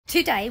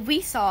Today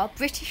we saw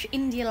British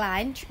India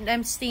Line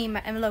steam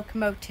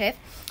locomotive.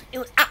 It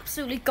was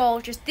absolutely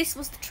gorgeous. This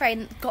was the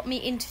train that got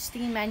me into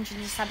steam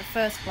engines in the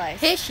first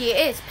place. Here she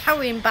is,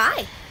 powering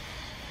by.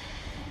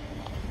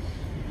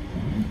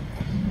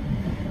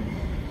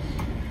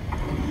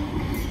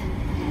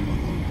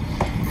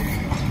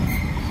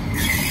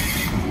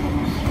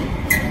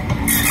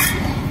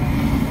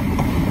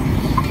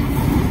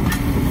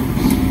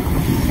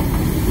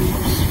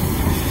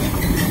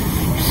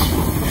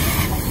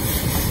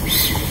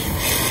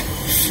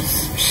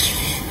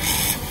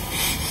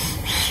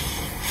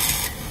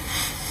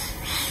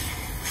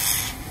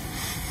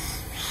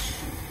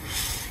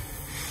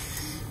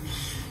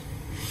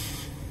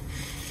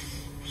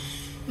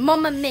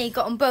 Mum and me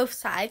got on both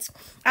sides.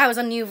 I was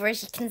on the other,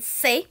 as you can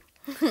see.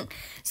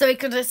 So we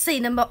could have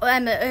seen them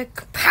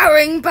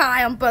powering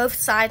by on both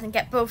sides and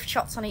get both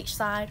shots on each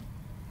side.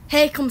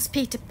 Here comes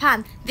Peter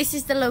Pan. This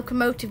is the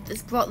locomotive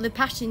that's brought the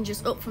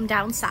passengers up from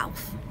down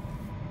south.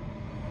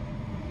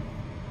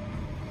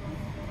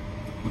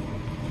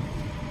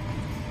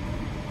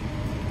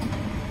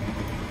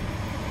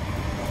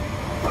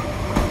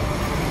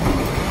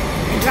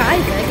 The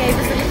driver gave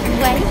us a little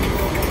wave.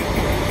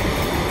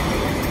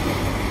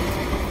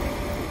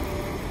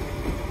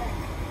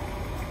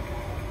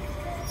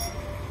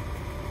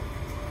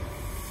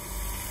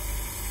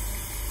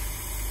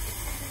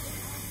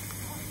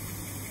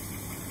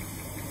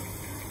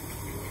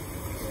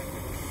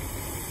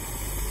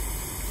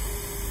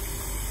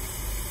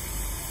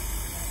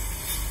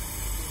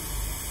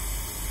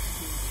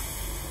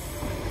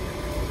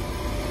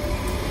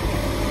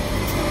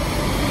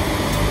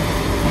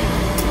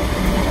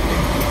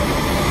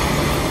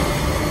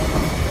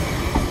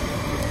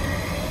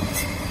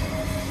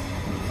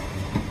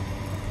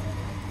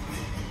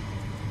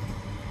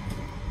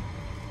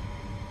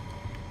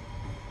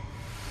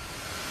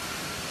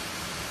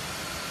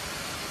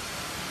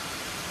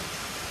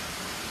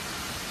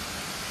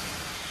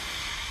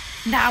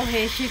 Now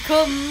here she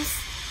comes.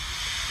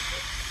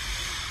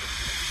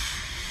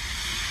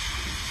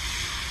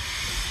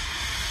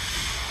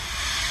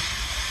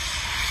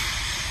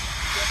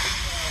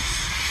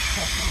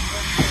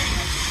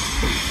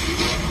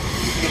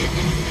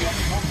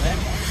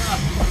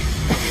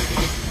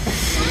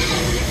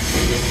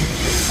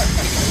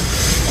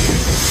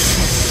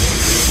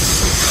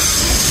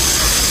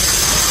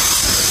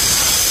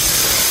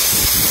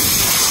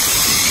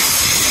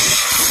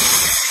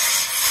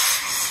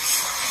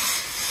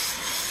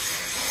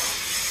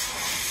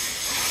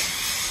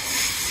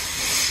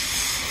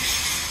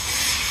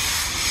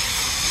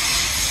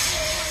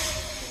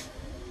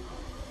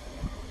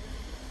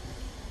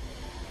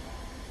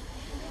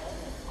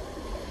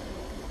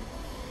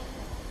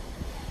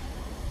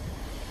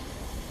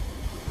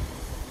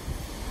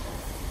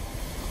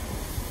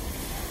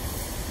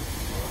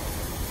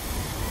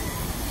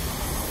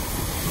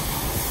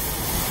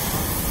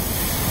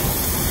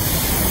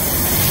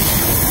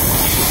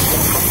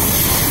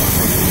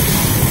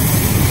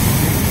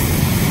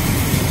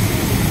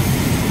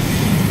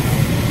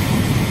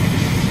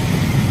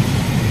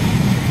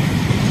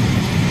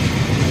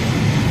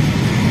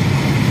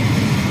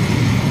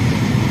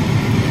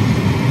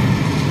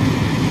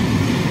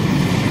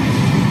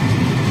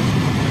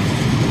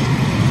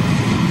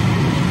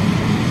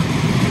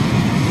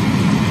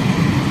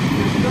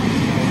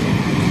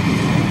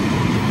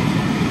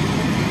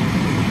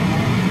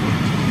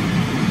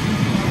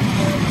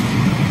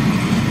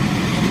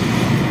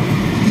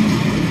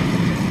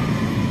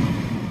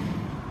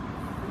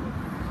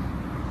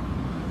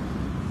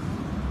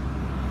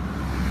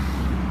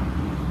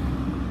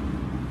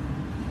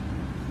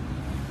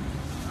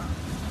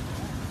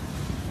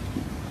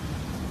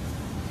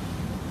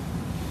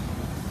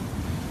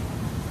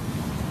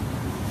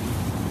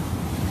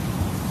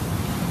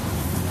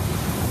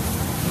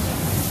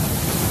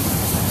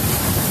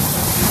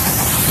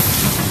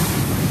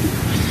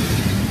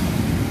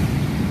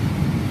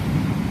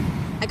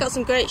 I got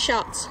some great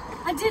shots.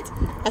 I did.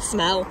 A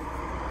smell.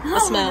 Oh, a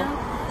smell.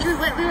 We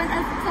went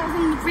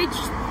on the bridge,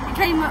 it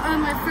came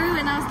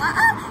through and I was like,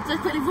 ah! So I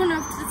quickly run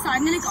over to the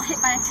side and then it got hit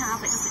by a car.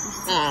 But then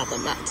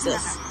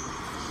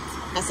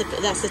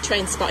that's the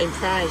train spotting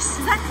price.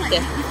 Exactly.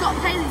 Yeah. You've got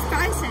to pay these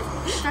prices.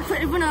 So I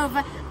quickly run over,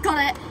 got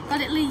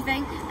it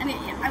leaving, and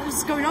I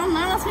was going on and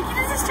I was thinking,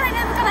 is this train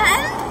ever going to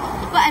end?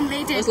 But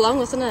they did. It was long,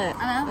 wasn't it?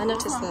 I know. I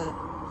noticed that.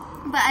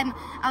 But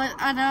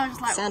I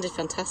was like... It sounded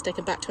fantastic,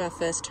 and back to our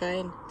first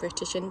train,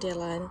 British India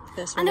Line.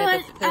 First I one know,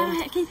 ever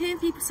filmed. I keep hearing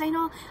people saying,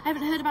 oh, I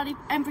haven't heard about the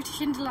British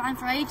India Line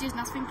for ages,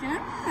 and I was thinking,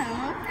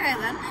 oh, okay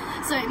then.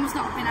 So it must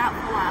not have been out for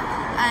a while.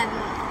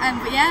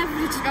 But yeah,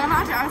 we just got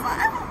about it. I was like,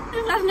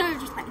 oh, I don't know,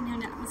 just like, in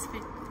the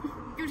atmosphere.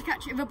 Going to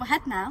catch it at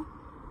Ribblehead now.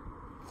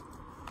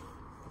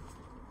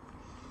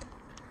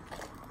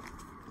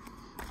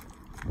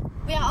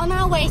 We are on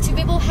our way to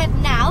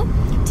Ribblehead now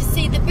to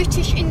see the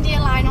British India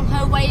Line on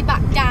her way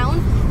back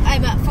down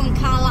from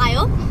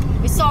Carlisle.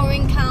 We saw her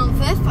in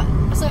Carnforth,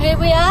 so here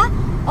we are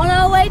on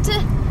our way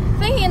to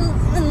thinking,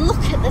 and look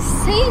at the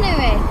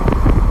scenery.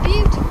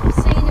 Beautiful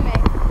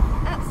scenery,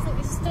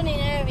 absolutely stunning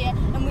area.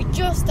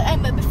 just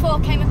before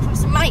came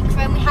across a micro,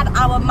 and we had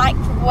our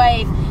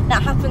microwave.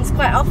 That happens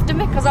quite often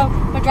because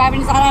we're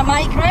driving inside our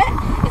micro.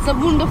 It's a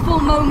wonderful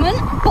moment,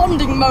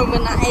 bonding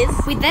moment that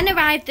is. We then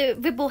arrived at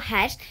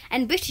Ribblehead,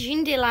 and British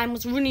India Line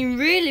was running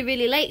really,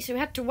 really late, so we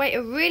had to wait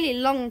a really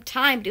long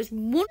time. But it was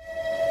wonderful.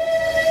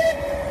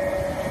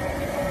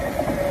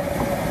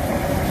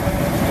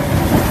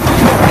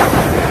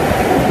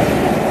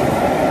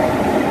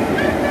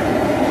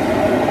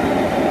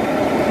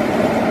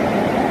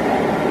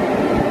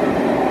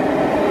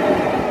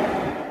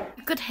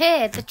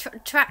 Hear the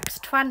tracks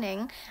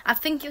twanning. I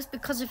think it was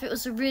because if it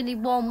was a really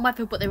warm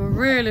weather, but they were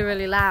really,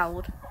 really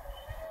loud.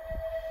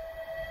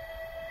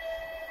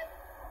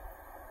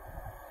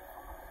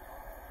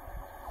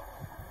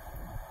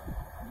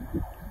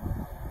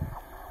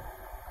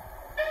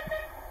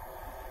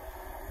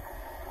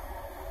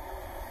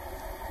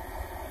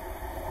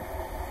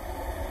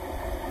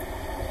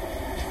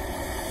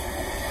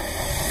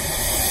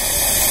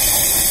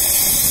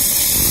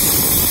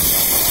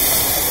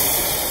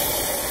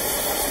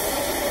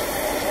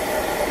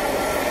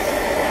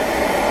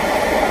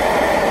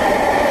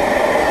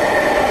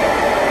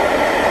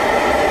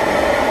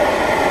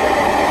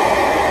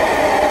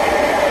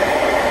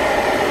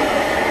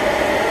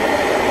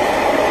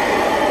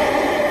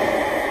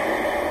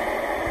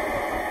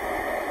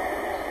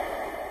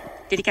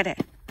 Did you get it?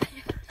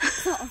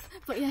 Sort of,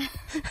 but yeah.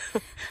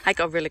 I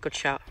got a really good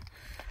shot.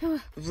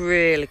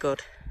 Really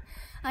good.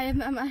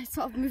 I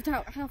sort of moved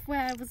out halfway.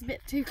 I was a bit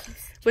too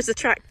close. Was the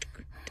track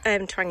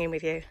twanging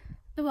with you?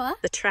 The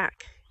what? The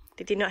track.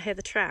 Did you not hear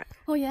the track?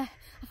 Oh yeah.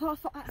 I thought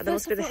there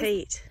must be the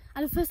heat.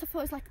 And at first I thought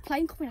it was like a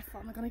plane coming. I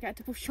thought, am I going to get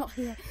a double shot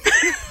here?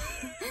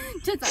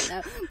 Turns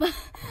out no. But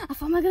I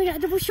thought, am I going to get a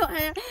double shot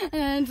here?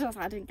 And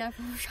I didn't get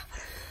a double shot.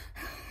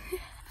 Yeah,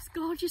 it was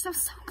gorgeous. I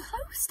was so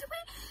close to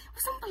it. It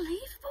was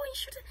unbelievable.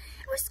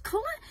 It was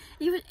colour.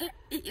 I loved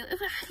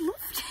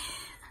it.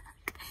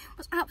 It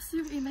was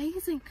absolutely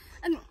amazing.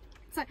 And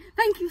so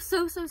thank you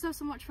so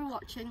much for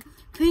watching.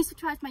 Please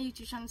subscribe to my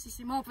YouTube channel to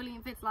see more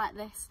brilliant vids like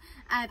this.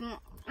 And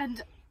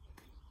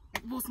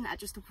wasn't that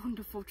just a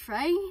wonderful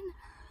train?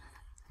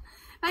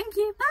 Thank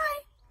you.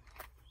 Bye.